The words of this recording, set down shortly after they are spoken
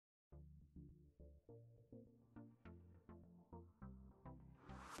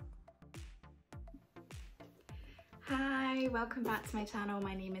Hi, welcome back to my channel.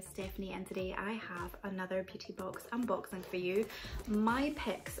 My name is Stephanie and today I have another beauty box unboxing for you. My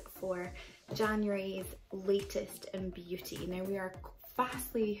picks for January's latest in beauty. Now we are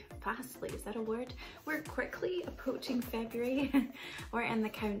fastly, is that a word? We're quickly approaching February. We're in the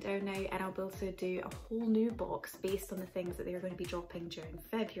countdown now, and I'll also do a whole new box based on the things that they're going to be dropping during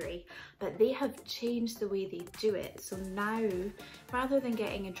February. But they have changed the way they do it. So now, rather than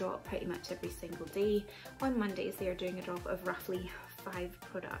getting a drop pretty much every single day, on Mondays they are doing a drop of roughly 5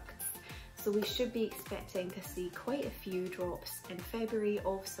 products. So we should be expecting to see quite a few drops in February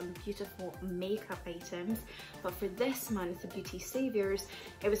of some beautiful makeup items. But for this month, the Beauty Saviours,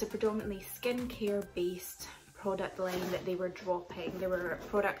 it was a predominantly skincare based product line that they were dropping. There were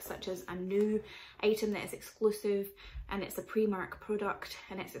products such as a new item that is exclusive, and it's a Primark product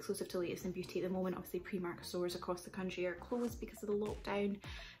and it's exclusive to Latest in Beauty at the moment. Obviously Primark stores across the country are closed because of the lockdown.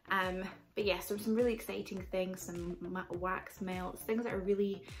 But yes, there were some really exciting things, some wax melts, things that are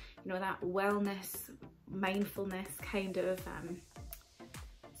really, you know, that wellness, mindfulness kind of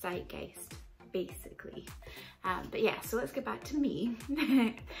zeitgeist, basically. But yeah, so let's get back to me.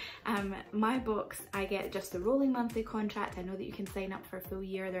 My box, I get just the rolling monthly contract. I know that you can sign up for a full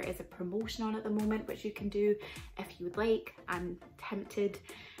year. There is a promotion on at the moment, which you can do if you would like. I'm tempted.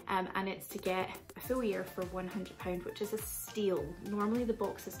 And it's to get a full year for £100, which is a steal. Normally the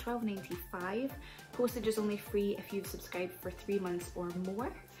box is £12.95. Postage is only free if you've subscribed for 3 months or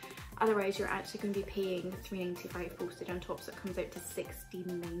more. Otherwise, you're actually going to be paying £3.95 postage on top, so it comes out to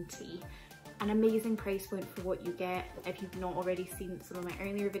 £16.90. An amazing price point for what you get. If you've not already seen some of my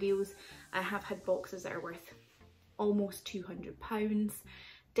earlier videos, I have had boxes that are worth almost £200,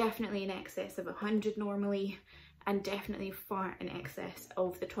 definitely in excess of £100 normally, and definitely far in excess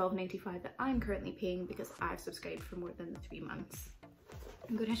of the £12.95 that I'm currently paying because I've subscribed for more than 3 months.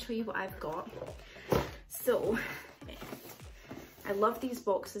 I'm going to show you what I've got. So I love these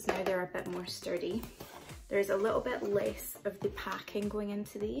boxes now, they're a bit more sturdy. There's a little bit less of the packing going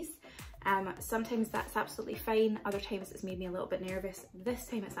into these. Sometimes that's absolutely fine, other times it's made me a little bit nervous. This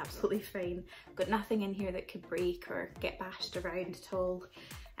time it's absolutely fine. Got nothing in here that could break or get bashed around at all.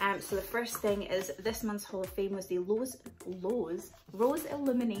 So the first thing is this month's Hall of Fame was the Rose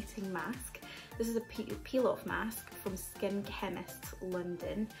Illuminating Mask. This is a peel-off mask from Skin Chemists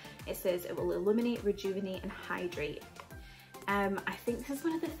London. It says it will illuminate, rejuvenate and hydrate. I think this is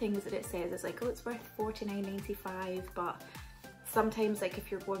one of the things that it says, it's like, oh, it's worth £49.95, but sometimes, like, if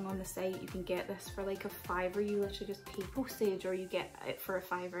you're going on the site, you can get this for like a £5, you literally just pay postage, or you get it for a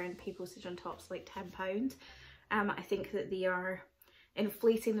 £5 and pay postage on top, so like £10. I think that they are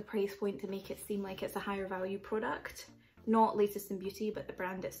inflating the price point to make it seem like it's a higher value product. Not Latest in Beauty, but the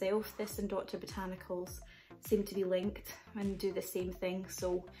brand itself. This and Dr. Botanicals seem to be linked and do the same thing,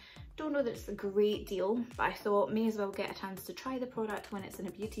 so don't know that it's a great deal, but I thought may as well get a chance to try the product when it's in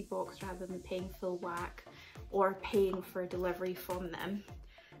a beauty box rather than paying full whack or paying for delivery from them,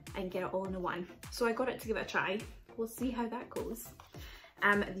 and get it all in one. So I got it to give it a try. We'll see how that goes.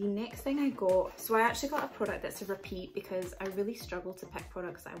 The next thing I got, so I actually got a product that's a repeat because I really struggled to pick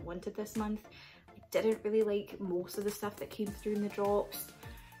products that I wanted this month. I didn't really like most of the stuff that came through in the drops.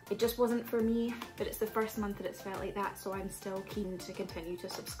 It just wasn't for me, but it's the first month that it's felt like that, so I'm still keen to continue to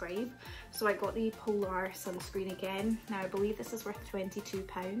subscribe. So I got the Polaar sunscreen again. Now I believe this is worth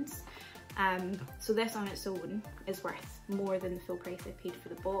 £22. So this on its own is worth more than the full price I paid for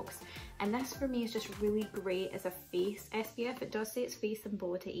the box, and this for me is just really great as a face SPF. It does say it's face and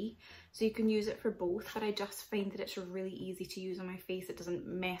body, so you can use it for both, but I just find that it's really easy to use on my face. It doesn't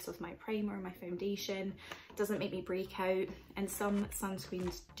mess with my primer, my foundation, it doesn't make me break out, and some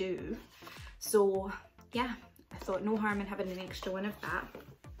sunscreens do. So yeah, I thought no harm in having an extra one of that.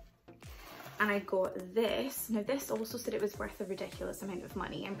 And I got this. Now this also said it was worth a ridiculous amount of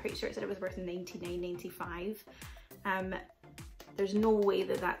money. I'm pretty sure it said it was worth $99.95. There's no way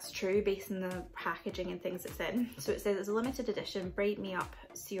that that's true based on the packaging and things it's in. So it says it's a limited edition Bright Me Up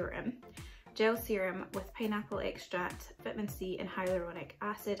Serum. Gel serum with pineapple extract, vitamin C and hyaluronic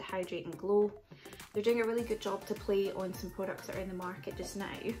acid, hydrate and glow. They're doing a really good job to play on some products that are in the market just now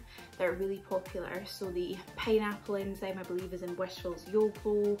that are really popular. So the pineapple enzyme I believe is in Wishful's Yo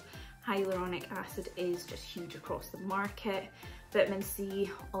Glow. Hyaluronic acid is just huge across the market. Vitamin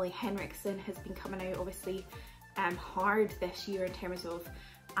C, Ollie Henriksen has been coming out obviously hard this year in terms of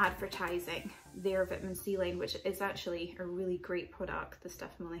advertising their vitamin C line, which is actually a really great product, the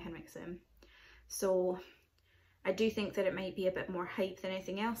stuff from Ollie Henriksen. So I do think that it might be a bit more hype than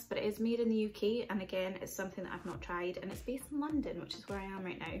anything else, but it is made in the UK, and again, it's something that I've not tried, and it's based in London, which is where I am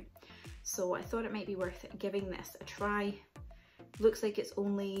right now. So I thought it might be worth giving this a try. Looks like it's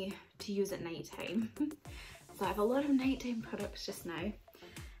only to use at night time. So I have a lot of nighttime products just now.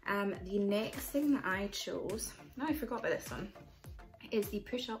 The next thing that I chose, now I forgot about this one, is the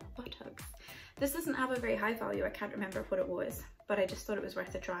push-up buttocks. This doesn't have a very high value, I can't remember what it was, but I just thought it was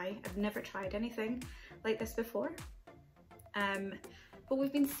worth a try. I've never tried anything like this before. But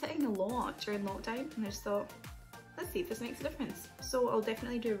we've been sitting a lot during lockdown and I just thought, let's see if this makes a difference. So I'll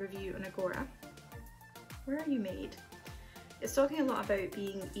definitely do a review on Agora. Where are you made? It's talking a lot about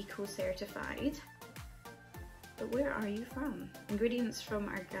being eco-certified. But where are you from? Ingredients from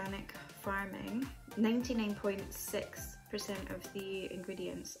organic farming. 99.6% of the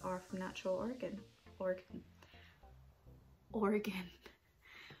ingredients are from natural origin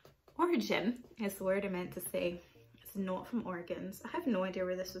is the word I meant to say. It's not from organs. I have no idea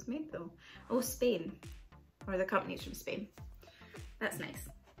where this was made though. Oh, Spain. Or the company's from Spain. That's nice.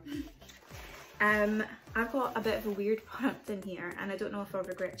 I've got a bit of a weird product in here and I don't know if I'll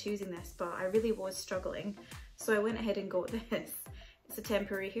regret choosing this, but I really was struggling. So I went ahead and got this. It's a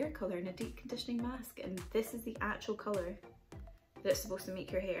temporary hair colour and a deep conditioning mask, and this is the actual colour that it's supposed to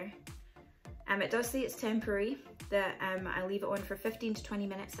make your hair. It does say it's temporary, that I leave it on for 15 to 20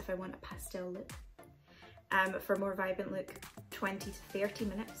 minutes if I want a pastel look. For a more vibrant look, 20 to 30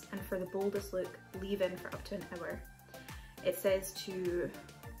 minutes, and for the boldest look, leave in for up to an hour. It says to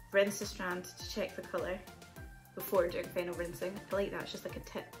rinse the strand to check the colour before doing final rinsing. I like that, it's just like a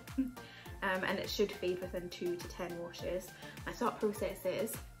tip. And it should fade within 2 to 10 washes. My thought process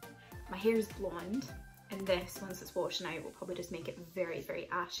is, my hair is blonde, and this, once it's washing out, will probably just make it very, very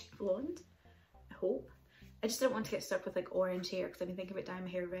ashy blonde, I hope. I just don't want to get stuck with like orange hair because I've been thinking about dyeing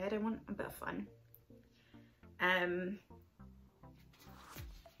my hair red. I want a bit of fun. Oh,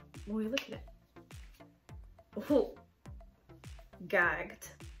 look at it. Oh,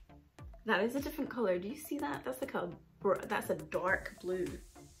 gagged. That is a different colour. Do you see that? That's like that's a dark blue.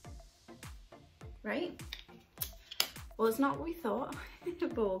 Right? Well, it's not what we thought,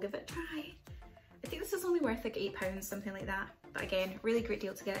 but we'll give it a try. I think this is only worth like £8, something like that. But again, really great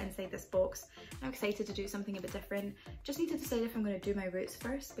deal to get inside this box. I'm excited to do something a bit different. Just need to decide if I'm going to do my roots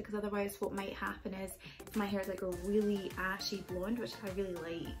first, because otherwise what might happen is if my hair is like a really ashy blonde, which I really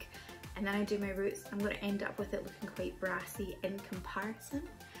like, and then I do my roots, I'm going to end up with it looking quite brassy in comparison.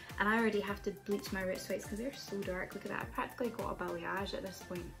 And I already have to bleach my roots twice because they're so dark. Look at that, I've practically got a balayage at this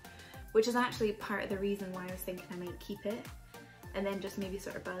point, which is actually part of the reason why I was thinking I might keep it and then just maybe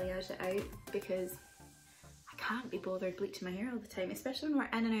sort of balayage it out, because I can't be bothered bleaching my hair all the time, especially when we're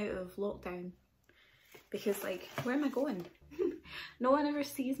in and out of lockdown, because like, where am I going? No one ever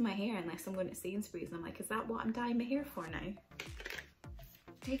sees my hair unless I'm going to Sainsbury's and I'm like, is that what I'm dyeing my hair for now?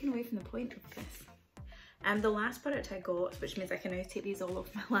 Taken away from the point of this. The last product I got, which means I can now take these all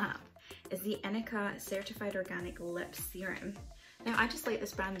off my lap, is the Inica Certified Organic Lip Serum. Now, I just like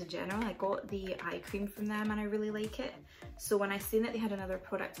this brand in general. I got the eye cream from them and I really like it. So when I seen that they had another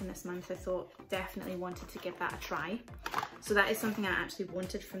product in this month, I thought definitely wanted to give that a try. So that is something I actually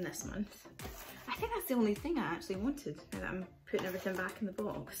wanted from this month. I think that's the only thing I actually wanted, now that I'm putting everything back in the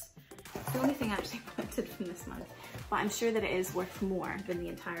box. It's the only thing I actually wanted from this month. But I'm sure that it is worth more than the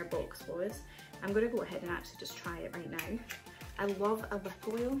entire box was. I'm going to go ahead and actually just try it right now. I love a lip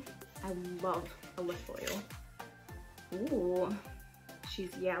oil. I love a lip oil. Ooh,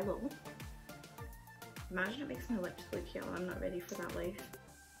 she's yellow. Imagine it makes my lips look yellow. I'm not ready for that life.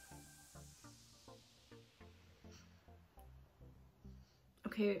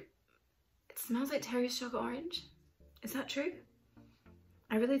 Okay, it smells like Terry's chocolate orange. Is that true?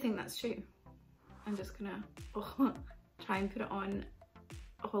 I really think that's true. I'm just gonna try and put it on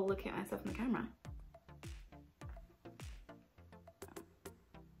while looking at myself in the camera.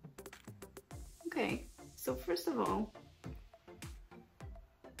 Okay, so first of all,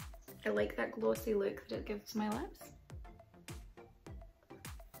 I like that glossy look that it gives to my lips.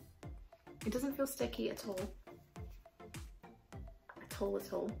 It doesn't feel sticky at all. At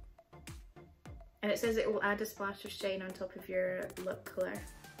all. And it says it will add a splash of shine on top of your lip colour.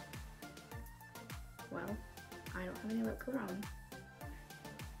 Well, I don't have any lip colour on.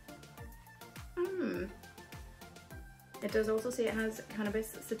 It does also say it has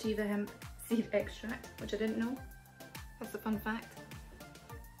cannabis sativa hemp seed extract, which I didn't know. That's a fun fact.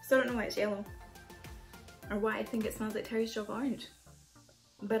 Still don't know why it's yellow, or why I think it smells like Terry's chocolate orange,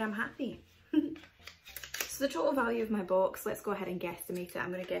 but I'm happy. So the total value of my box, let's go ahead and guesstimate it.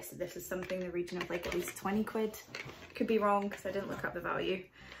 I'm going to guess that this is something in the region of like at least 20 quid. Could be wrong because I didn't look up the value,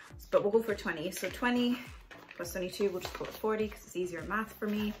 but we'll go for 20. So 20 plus 22, we'll just go with 40 because it's easier math for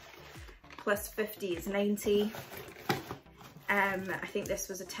me. Plus 50 is 90. I think this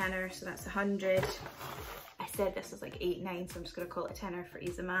was a tenner, so that's 100. I said this was like 8, 9, so I'm just going to call it a tenner for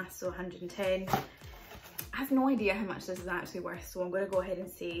ease of math, so 110. I have no idea how much this is actually worth, so I'm going to go ahead and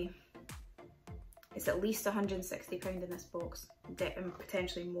say it's at least £160 in this box, and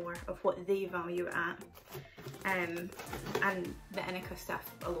potentially more of what they value it at. And the Inica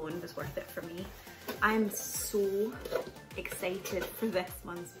stuff alone was worth it for me. I'm so excited for this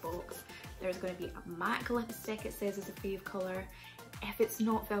month's box. There's going to be a MAC lipstick, it says is a fave colour. If it's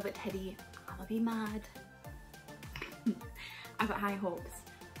not Velvet Titty, I'll be mad. I've got high hopes.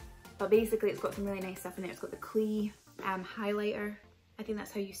 But basically it's got some really nice stuff in there. It's got the clay highlighter. I think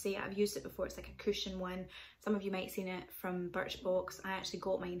that's how you say it. I've used it before. It's like a cushion one. Some of you might have seen it from Birchbox. I actually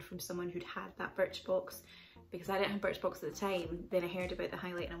got mine from someone who'd had that Birchbox because I didn't have Birchbox at the time. Then I heard about the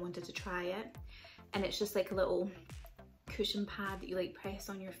highlight and I wanted to try it. And it's just like a little cushion pad that you like press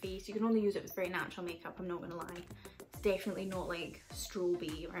on your face. You can only use it with very natural makeup, I'm not gonna lie. It's definitely not like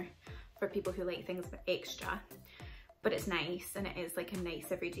strobe or for people who like things a bit extra. But it's nice, and it is like a nice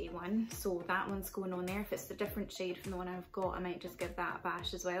everyday one. So that one's going on there. If it's a different shade from the one I've got, I might just give that a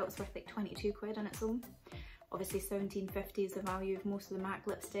bash as well. It's worth like 22 quid on its own. Obviously £17.50 is the value of most of the MAC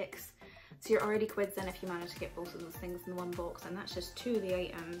lipsticks. So you're already quids in if you manage to get both of those things in one box, and that's just 2 of the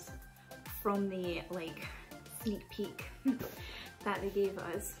items from the like sneak peek that they gave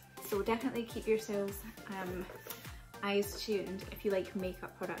us. So definitely keep yourselves eyes tuned if you like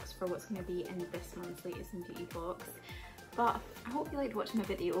makeup products for what's going to be in this month's latest in beauty box. But I hope you liked watching my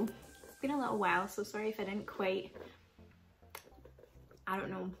video. It's been a little while, so sorry if I didn't quite, I don't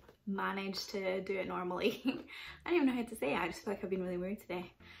know, manage to do it normally. I don't even know how to say it. I just feel like I've been really weird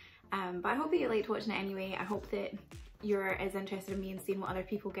today. But I hope that you liked watching it anyway. I hope that you're as interested in me and seeing what other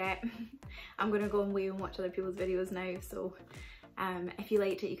people get. I'm gonna go away and watch other people's videos now, so if you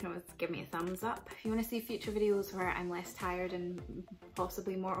liked it, you can always give me a thumbs up. If you want to see future videos where I'm less tired and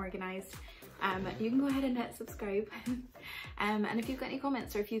possibly more organised, you can go ahead and hit subscribe. And if you've got any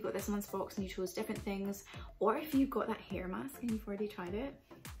comments, or if you've got this month's box and you chose different things, or if you've got that hair mask and you've already tried it,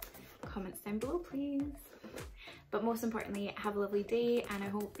 comments down below please. But most importantly, have a lovely day, and I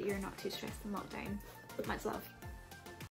hope that you're not too stressed in lockdown. Much love.